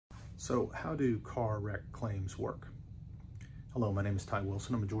So how do car wreck claims work? Hello, my name is Ty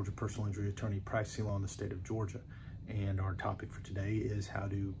Wilson. I'm a Georgia personal injury attorney practicing law in the state of Georgia. And our topic for today is how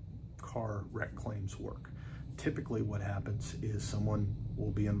do car wreck claims work? Typically what happens is someone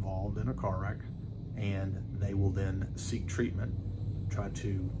will be involved in a car wreck and they will then seek treatment, try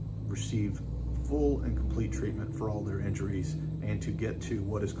to receive full and complete treatment for all their injuries and to get to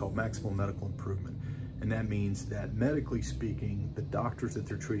what is called maximum medical improvement. And that means that medically speaking, the doctors that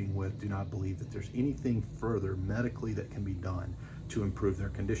they're treating with do not believe that there's anything further medically that can be done to improve their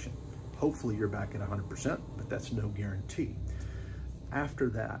condition. Hopefully you're back at 100%, but that's no guarantee. After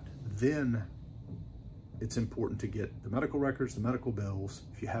that, then it's important to get the medical records, the medical bills.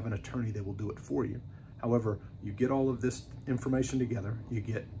 If you have an attorney, they will do it for you. However, you get all of this information together. You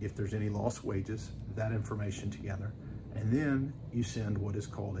get, if there's any lost wages, that information together. And then you send what is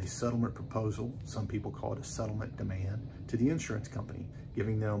called a settlement proposal, some people call it a settlement demand, to the insurance company,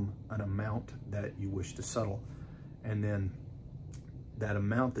 giving them an amount that you wish to settle. And then that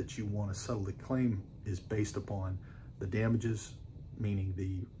amount that you want to settle the claim is based upon the damages, meaning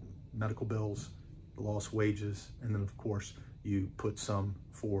the medical bills, the lost wages, and then of course you put some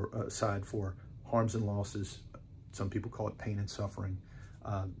aside for harms and losses. Some people call it pain and suffering,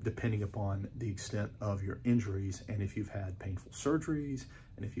 depending upon the extent of your injuries and if you've had painful surgeries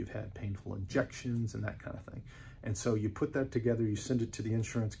and if you've had painful injections and that kind of thing. And so you put that together, you send it to the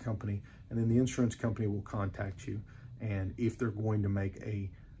insurance company, and then the insurance company will contact you. And if they're going to make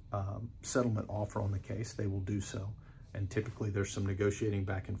a settlement offer on the case, they will do so. And typically there's some negotiating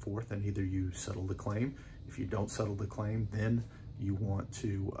back and forth, and either you settle the claim. If you don't settle the claim, then you want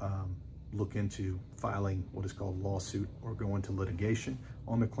to look into filing what is called a lawsuit or go into litigation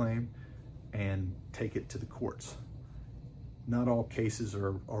on the claim and take it to the courts. Not all cases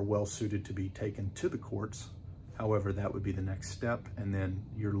are well suited to be taken to the courts. However, that would be the next step, and then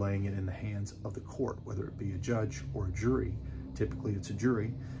you're laying it in the hands of the court, whether it be a judge or a jury. Typically it's a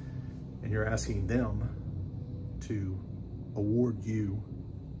jury, and you're asking them to award you,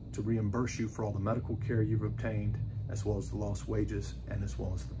 to reimburse you for all the medical care you've obtained, as well as the lost wages, and as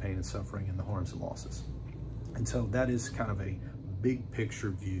well as the pain and suffering and the harms and losses. And so that is kind of a big picture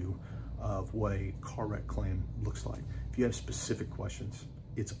view of what a car wreck claim looks like. If you have specific questions,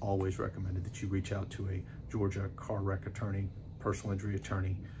 it's always recommended that you reach out to a Georgia car wreck attorney, personal injury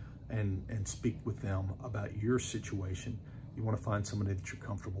attorney, and speak with them about your situation. You want to find somebody that you're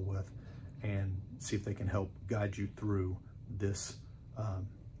comfortable with and see if they can help guide you through this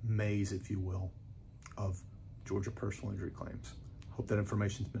maze, if you will, of Georgia personal injury claims. Hope that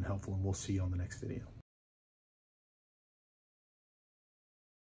information's been helpful, and we'll see you on the next video.